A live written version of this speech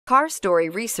Car Story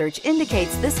research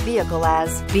indicates this vehicle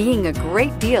as being a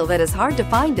great deal that is hard to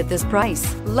find at this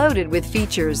price. Loaded with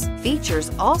features.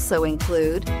 Features also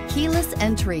include keyless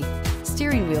entry,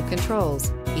 steering wheel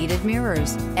controls, heated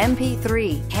mirrors,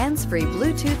 MP3, hands-free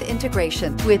Bluetooth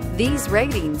integration. With these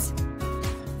ratings,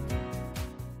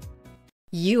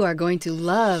 you are going to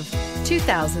love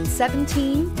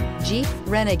 2017 Jeep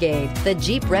Renegade. The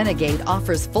Jeep Renegade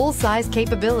offers full-size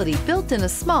capability built in a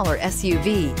smaller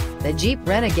SUV. The Jeep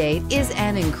Renegade is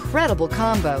an incredible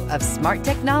combo of smart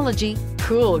technology,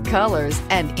 cool colors,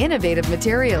 and innovative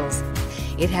materials.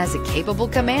 It has a capable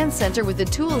command center with the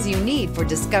tools you need for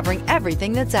discovering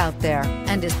everything that's out there,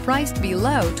 and is priced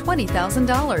below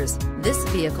 $20,000. This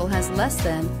vehicle has less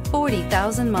than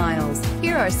 40,000 miles.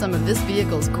 Here are some of this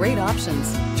vehicle's great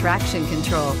options: traction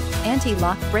control,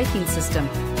 anti-lock braking system,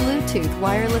 Bluetooth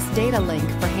wireless data link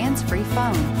for hands-free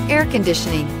phone, air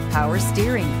conditioning, power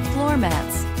steering, floor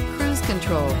mats, cruise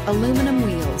control, aluminum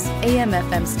wheels,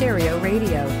 AM/FM stereo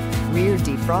radio, rear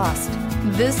defrost.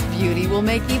 This beauty will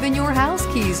make even your house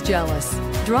keys jealous.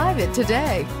 Drive it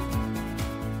today.